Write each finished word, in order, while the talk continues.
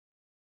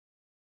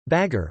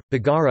Bagar,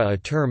 Bagara, a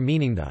term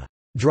meaning the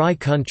dry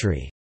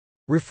country,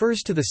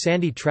 refers to the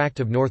sandy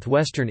tract of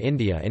northwestern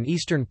India and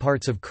eastern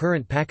parts of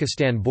current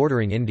Pakistan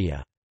bordering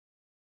India.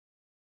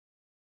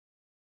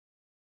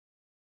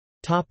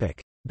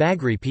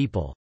 Bagri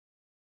people.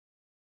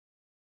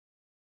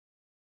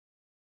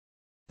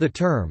 The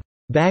term,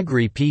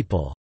 Bagri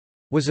people,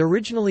 was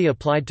originally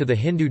applied to the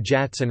Hindu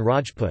Jats and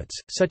Rajputs,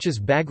 such as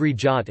Bagri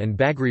Jat and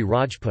Bagri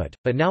Rajput,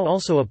 but now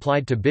also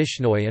applied to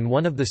Bishnoi and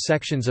one of the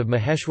sections of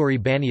Maheshwari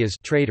Baniyas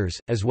traders,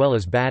 as well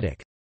as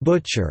Badak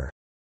butcher,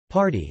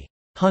 Party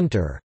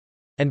hunter,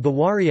 and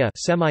Bawaria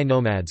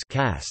semi-nomads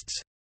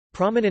castes.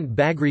 Prominent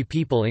Bagri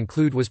people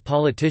include was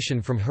politician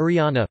from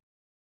Haryana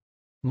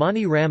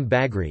Mani Ram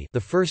Bagri, the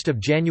 1st of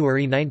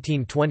January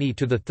 1920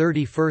 to the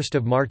 31st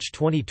of March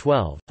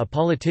 2012, a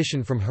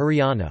politician from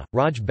Haryana;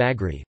 Raj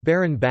Bagri,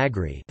 Baron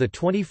Bagri, the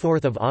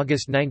 24th of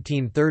August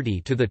 1930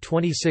 to the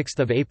 26th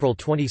of April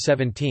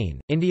 2017,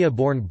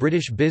 India-born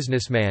British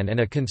businessman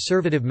and a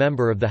conservative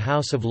member of the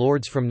House of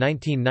Lords from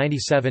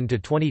 1997 to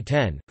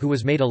 2010, who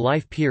was made a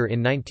life peer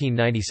in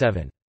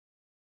 1997.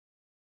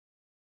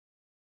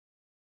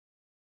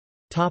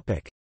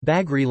 Topic: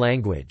 Bagri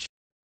language.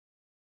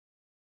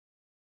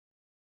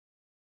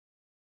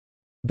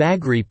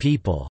 Bagri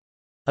people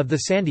of the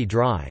sandy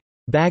dry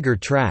Bagar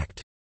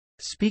tract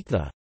speak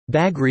the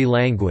Bagri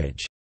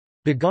language.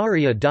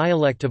 Bagari, a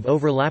dialect of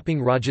overlapping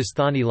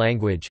Rajasthani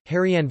language,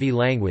 Haryanvi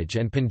language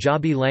and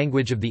Punjabi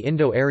language of the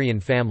Indo-Aryan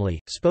family,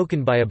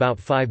 spoken by about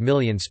 5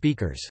 million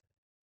speakers.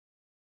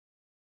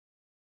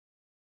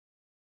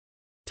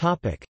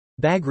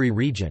 Bagri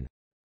region.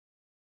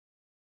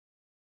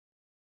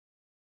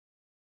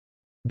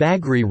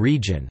 Bagri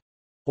region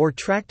or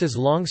tract is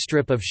long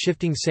strip of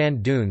shifting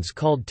sand dunes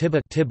called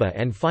Tibba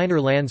and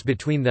finer lands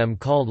between them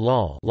called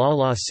Lal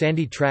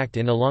sandy tract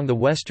in along the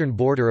western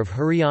border of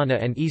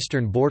Haryana and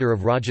eastern border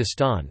of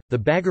Rajasthan. The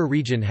Bagar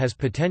region has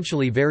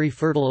potentially very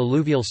fertile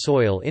alluvial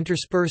soil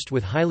interspersed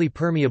with highly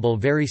permeable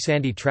very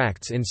sandy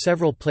tracts in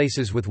several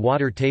places with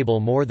water table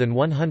more than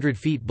 100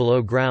 feet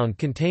below ground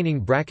containing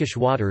brackish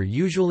water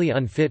usually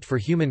unfit for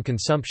human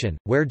consumption,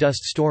 where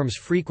dust storms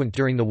frequent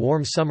during the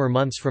warm summer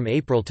months from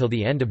April till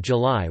the end of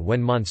July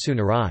when monsoon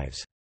arrives.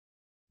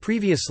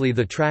 Previously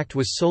the tract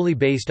was solely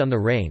based on the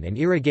rain and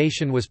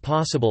irrigation was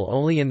possible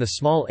only in the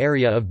small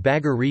area of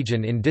Bagar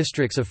region in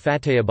districts of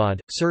Fatehabad,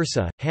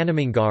 Sirsa,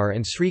 Hanumangarh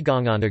and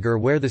Sriganganagar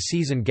where the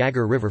season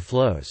Gagar River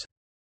flows.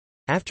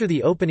 After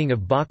the opening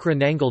of Bakra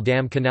Nangal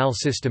Dam Canal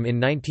system in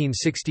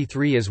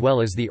 1963 as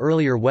well as the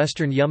earlier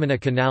Western Yamuna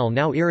Canal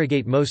now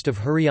irrigate most of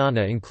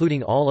Haryana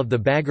including all of the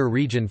Bagar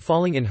region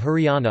falling in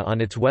Haryana on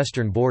its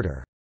western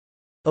border.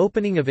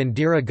 Opening of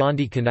Indira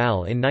Gandhi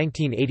Canal in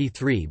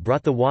 1983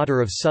 brought the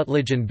water of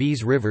Sutlej and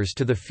Beas rivers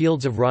to the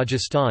fields of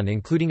Rajasthan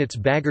including its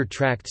Bagar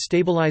tract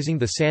stabilizing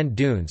the sand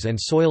dunes and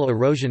soil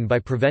erosion by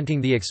preventing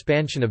the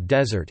expansion of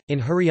desert. In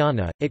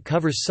Haryana, it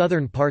covers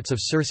southern parts of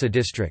Sirsa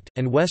district,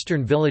 and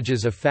western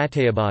villages of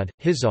Fatehabad,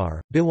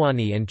 Hisar,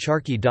 Bhiwani and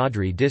Charki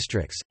Dadri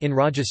districts. In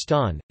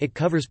Rajasthan, it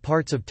covers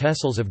parts of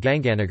tehsils of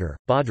Ganganagar,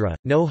 Bhadra,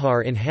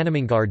 Nohar in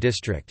Hanumangarh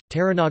district,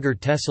 Taranagar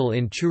tehsil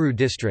in Churu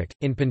district.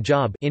 In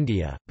Punjab,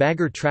 India,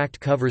 Bagar tract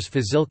covers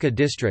Fazilka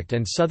district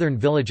and southern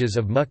villages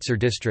of Muktsar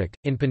district.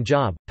 In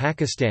Punjab,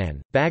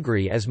 Pakistan,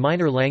 Bagri as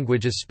minor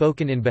language is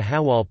spoken in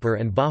Bahawalpur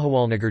and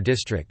Bahawalnagar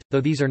district,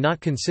 though these are not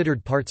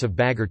considered parts of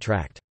Bagar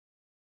tract.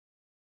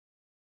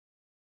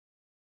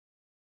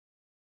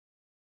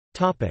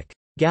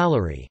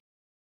 Gallery.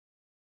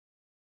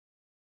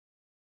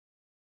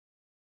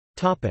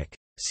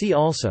 See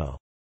also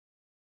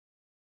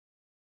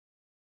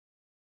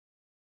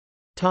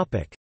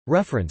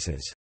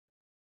References